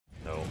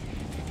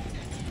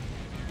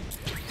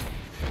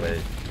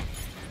Wait.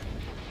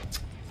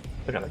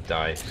 They're gonna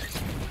die.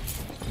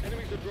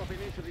 Enemies are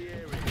dropping into the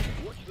area.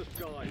 Watch the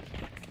skies.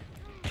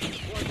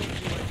 Fly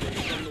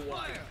UAVs on the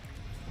way.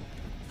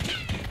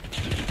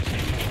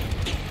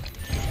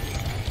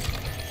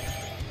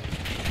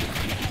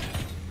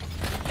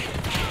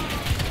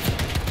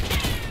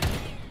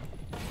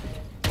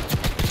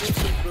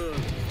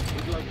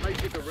 We've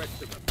located the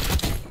rest of them.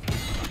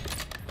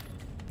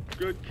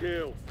 Good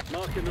kill.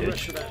 Marking the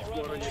rest of that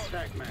squad on your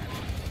attack map.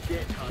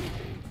 Get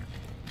hunting.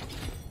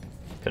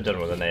 Could have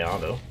done with an AR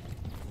though.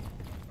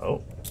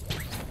 Oh.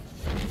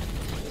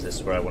 Is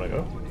this where I want to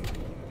go?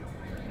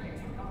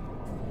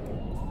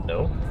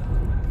 No.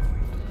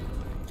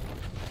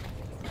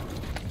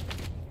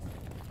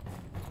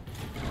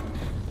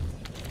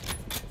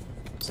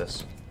 What's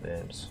this?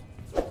 Names.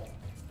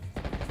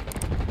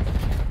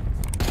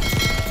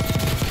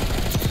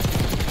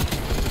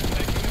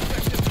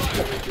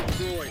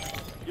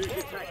 Use your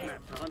attack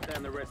map to hunt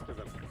down the rest of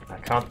them. I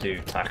can't do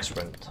tac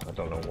sprint. I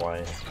don't know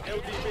why.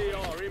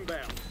 LDBR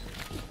inbound.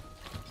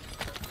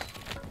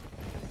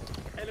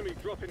 Enemy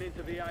dropping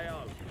into the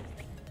AO.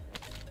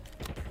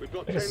 We've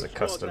got 10 this is a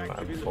squads custom active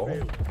map in the for.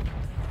 field.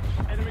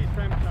 Enemy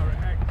SAM turret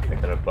I active.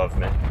 think they're above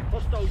me.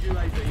 Hostile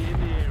UAV in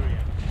the area.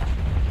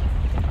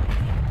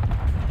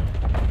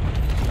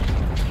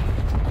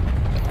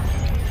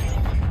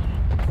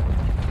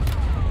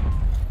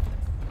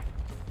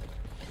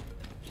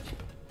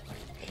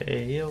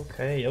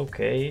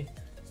 Okay.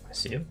 I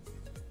see him.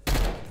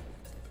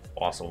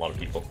 Oh, that's a lot of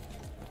people.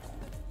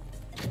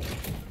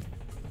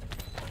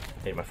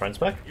 Hey, my friend's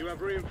back. You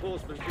have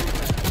reinforcements inbound.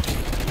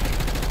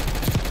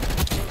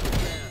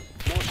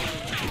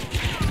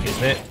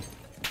 Excuse me.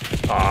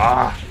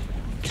 Ah!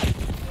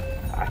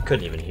 I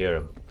couldn't even hear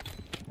him.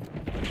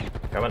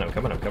 I'm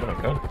coming.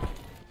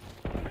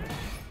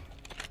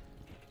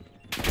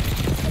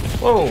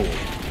 Whoa!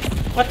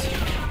 What?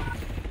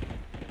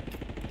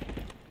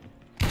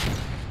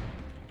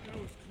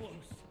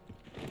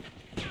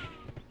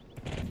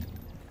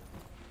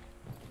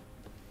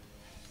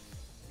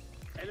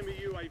 Enemy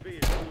UAV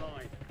is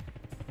online.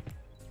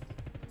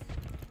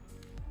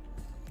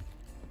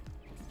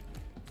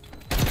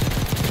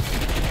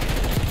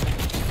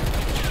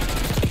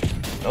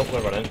 Nope,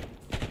 we're running.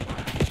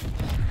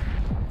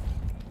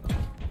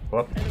 Go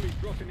up. Enemy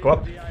dropping Go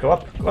up. into the Go AO.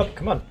 up. Go up.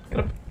 Come on. Get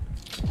up.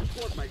 The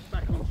squad mate's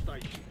back on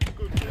station.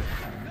 Good work.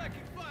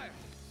 Taking fire.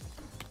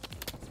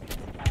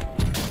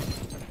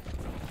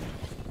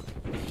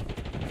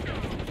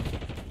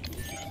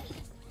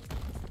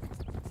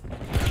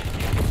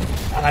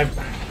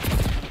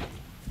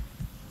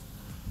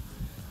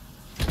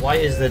 Why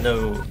is there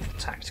no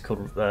tactical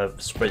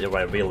sprint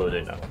while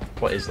reloading now?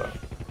 What is that?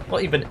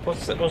 What even?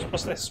 What's this?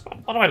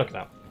 What am I looking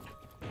at?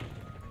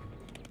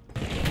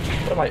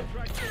 What am I?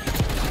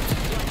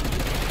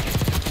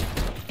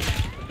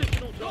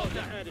 Additional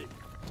target added.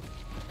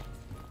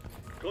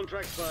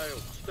 Contract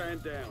failed.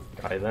 Stand down.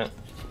 Guy there.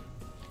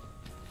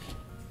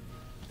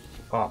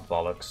 Oh,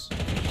 bollocks.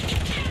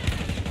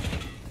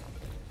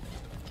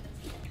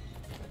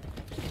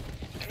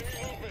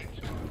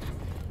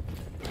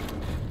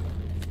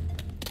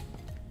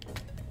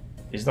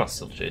 He's not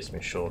still chasing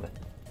me, surely.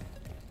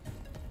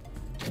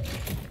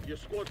 Your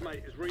squad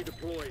mate is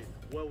redeploying.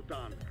 Well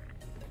done.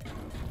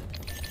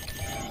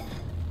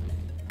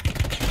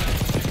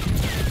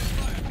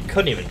 I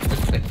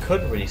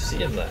couldn't really see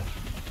him there.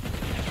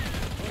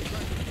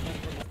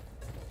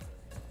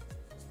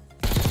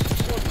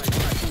 Squad mate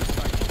back on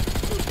station.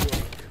 Good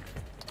work.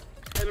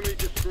 Enemy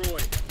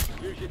destroyed.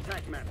 Use your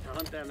attack map to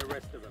hunt down the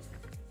rest of them.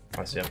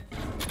 I see him.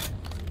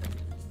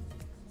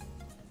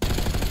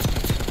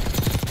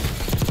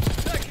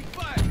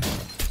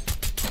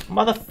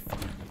 Mother.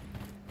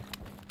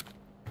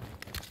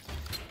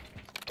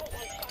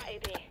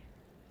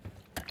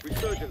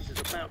 Resurgence is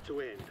about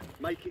to end.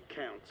 Make it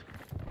count.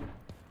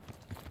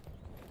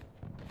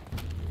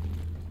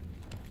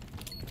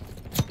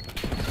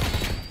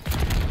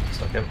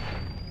 Stuck him.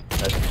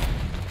 Dead.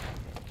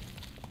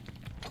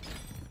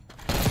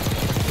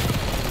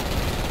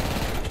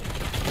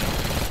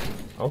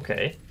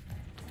 Okay.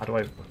 How do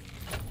I...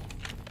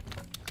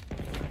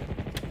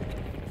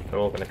 They're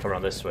all gonna come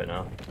around this way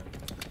now.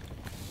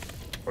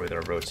 Probably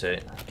gonna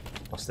rotate.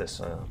 What's this?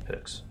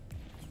 Perks.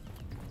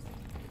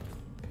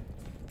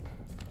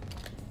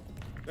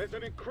 There's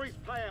an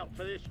increased payout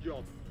for this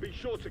job. Be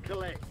sure to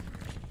collect.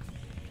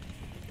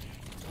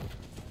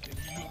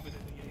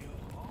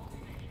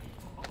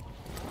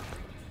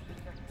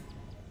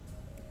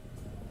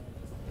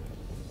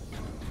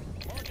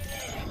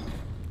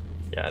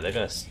 Yeah, they're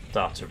gonna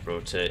start to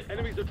rotate.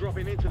 Enemies are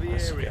dropping into the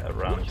Let's area. get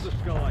around. Watch the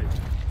skies.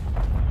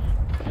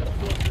 Your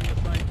squad's in the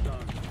safe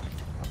zone.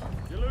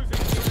 You're losing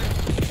ground.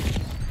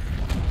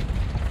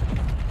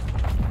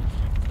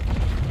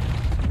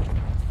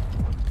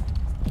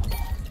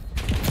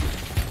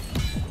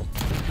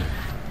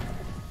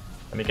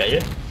 Let me get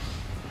you.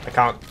 I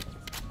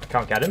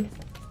can't get him.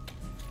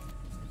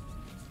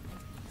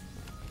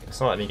 It's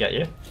not letting me get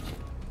you.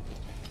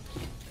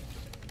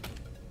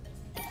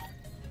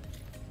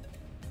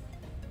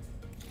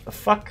 The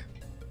fuck?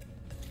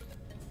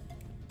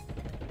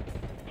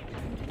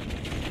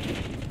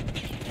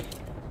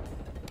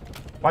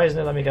 Why isn't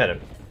it letting me get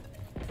him?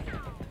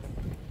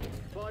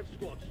 5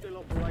 squads still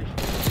operational.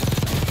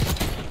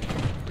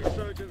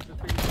 Resurgence has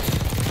been.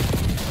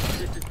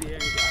 This is the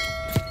end game.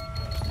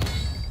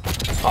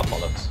 Oh,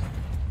 bollocks.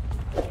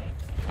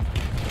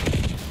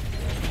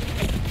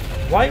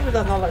 Why would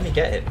that not let me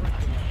get him?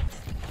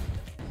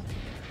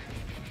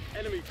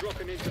 Enemy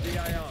dropping into the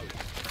AO.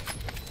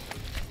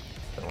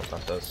 Don't know what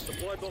that does.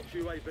 Supply box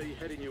UAV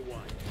heading your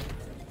way.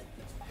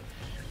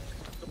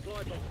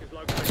 Supply box is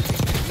located.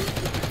 Route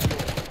to secure.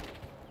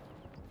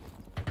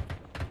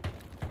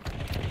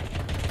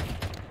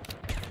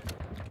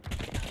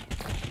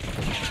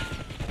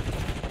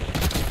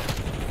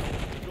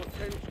 You've got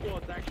 10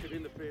 squads active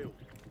in the field.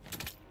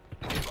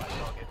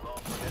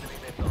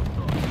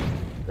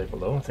 They're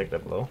below? I think they're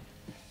below.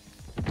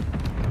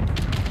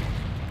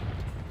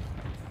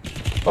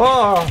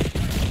 Oh!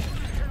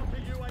 Counter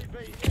UAV.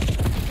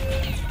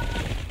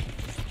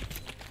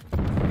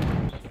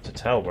 To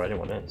tell where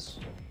anyone is.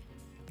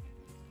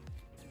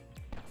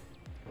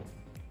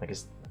 I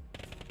guess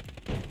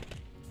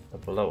they're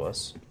below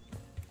us.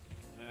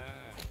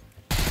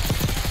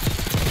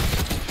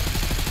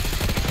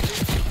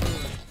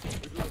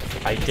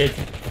 I did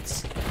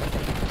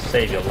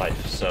save your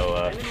life, so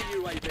Enemy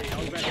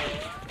UAV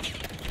overhead.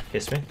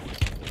 kiss me.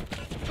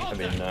 I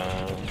mean,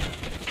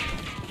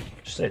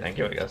 just say thank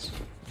you, I guess.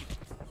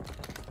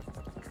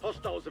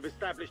 Hostiles have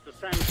established a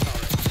sand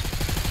turret.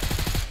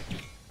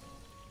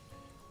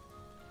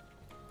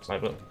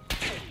 Sniper.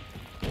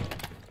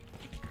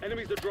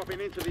 Enemies are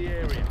dropping into the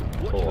area.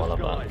 Watch Cool, I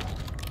the love skies.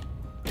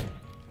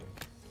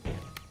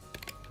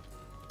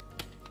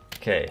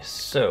 Okay,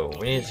 so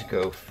we need to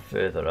go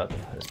further up.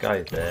 There's a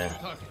guy there.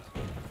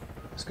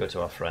 Let's go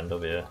to our friend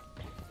over here.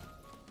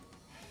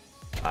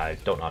 I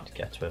don't know how to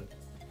get to him,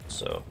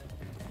 so.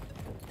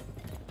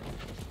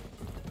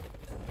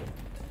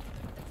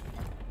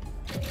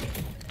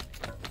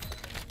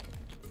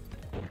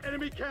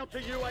 Enemy counter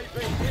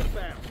UAV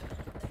inbound.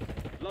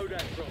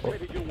 Loadout drop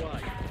headed your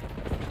way.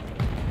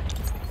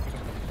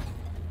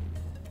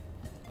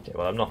 Okay,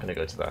 well, I'm not going to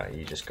go to that.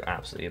 You just got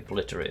absolutely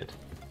obliterated.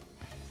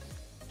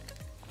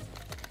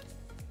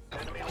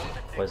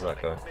 Where's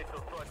that going?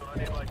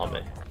 On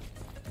me.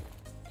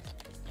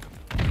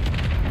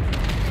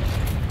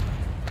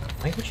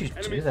 Why would you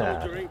Enemy do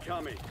that? soldier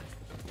incoming.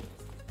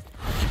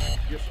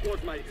 Your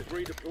squad mate is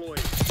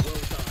redeployed.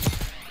 Well done.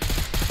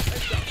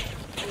 Heads up.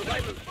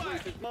 Surveillance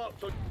fleet is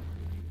marked on.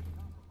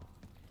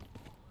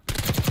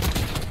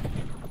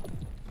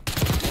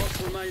 Mark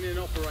remaining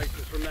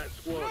operators from that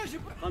squad.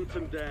 Hunt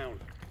them down.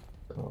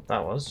 I don't know what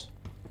that was.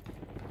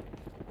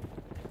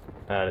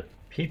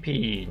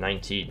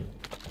 PP-19.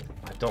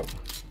 I don't.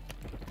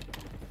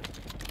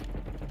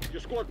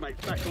 Your squad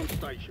mate's back on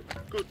station.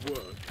 Good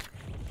work.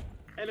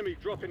 Enemy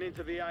dropping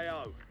into the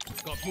AO.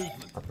 Got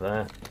movement. Up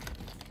there.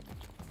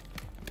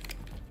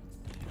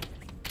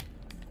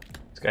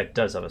 This guy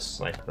does have a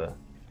sniper.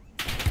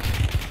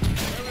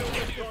 Aerial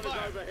recon is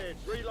overhead.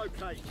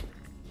 Relocate.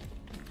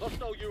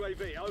 Hostile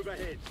UAV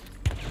overhead.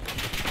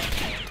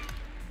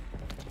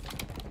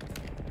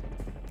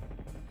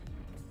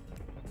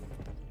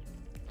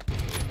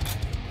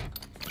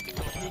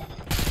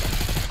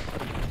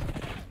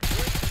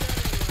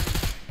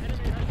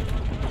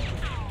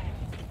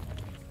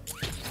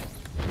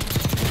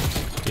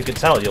 You can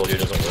tell the audio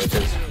doesn't work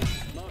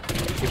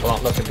because people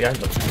aren't looking behind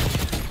them.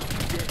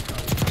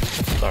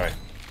 Sorry.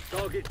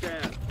 Target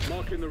down.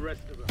 Marking the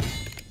rest of them.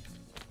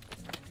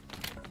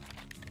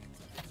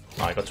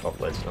 Oh, I got 12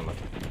 blades on them.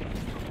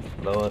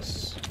 Below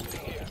us.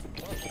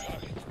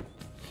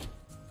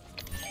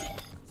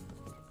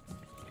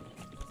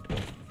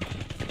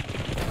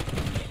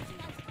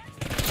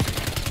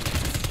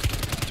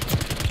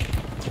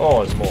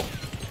 Oh, there's more.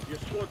 Your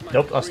squad mate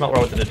Nope, is that's not what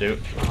I wanted to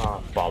do.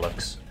 Ah,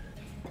 bollocks.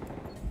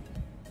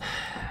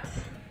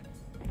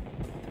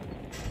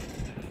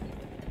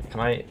 Can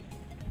I?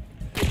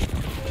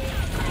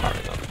 I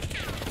don't know.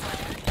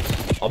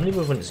 Omni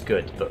movement is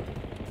good, but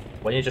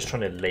when you're just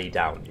trying to lay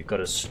down, you've got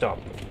to stop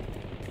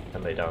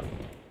and lay down.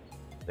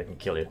 They can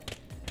kill you.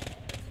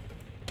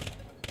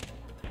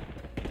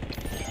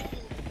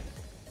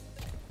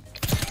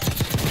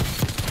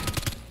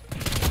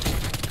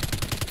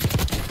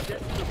 Get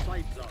to the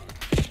safe zone.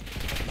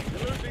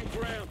 They're losing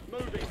ground.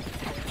 Moving.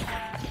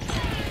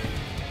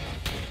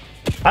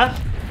 Huh?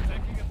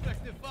 Taking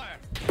effective fire.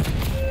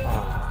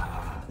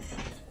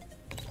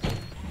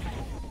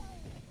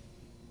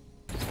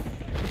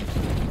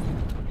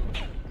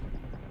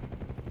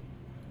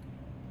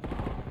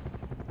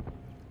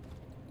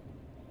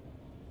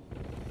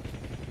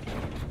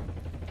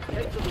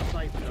 Head to the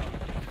safe zone.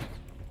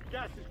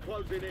 Gas is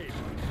closing in.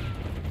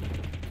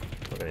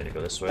 We're gonna need to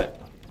go this way.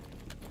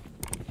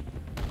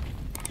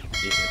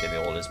 He's gonna give me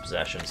all his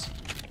possessions.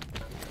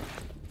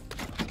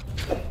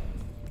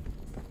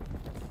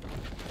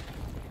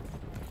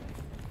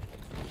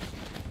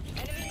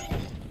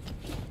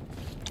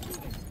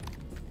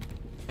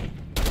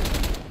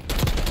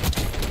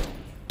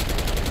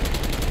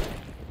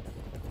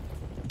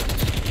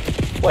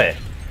 Where?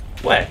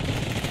 Where?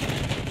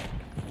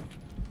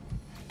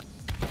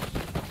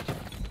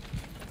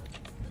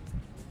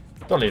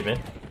 Don't leave me.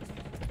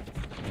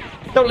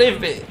 Don't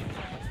leave me!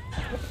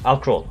 I'll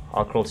crawl.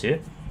 I'll crawl to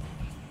you.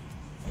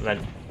 And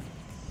then...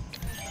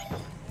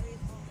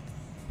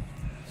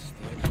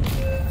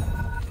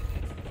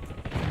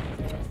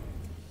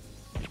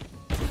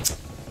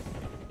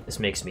 This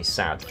makes me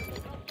sad.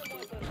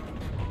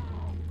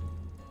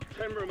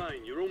 10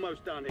 remain. You're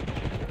almost done it.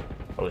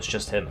 Oh, it's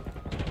just him.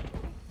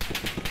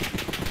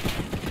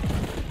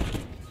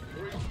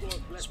 3 squads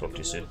left Spoke in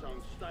too the soon. war zone.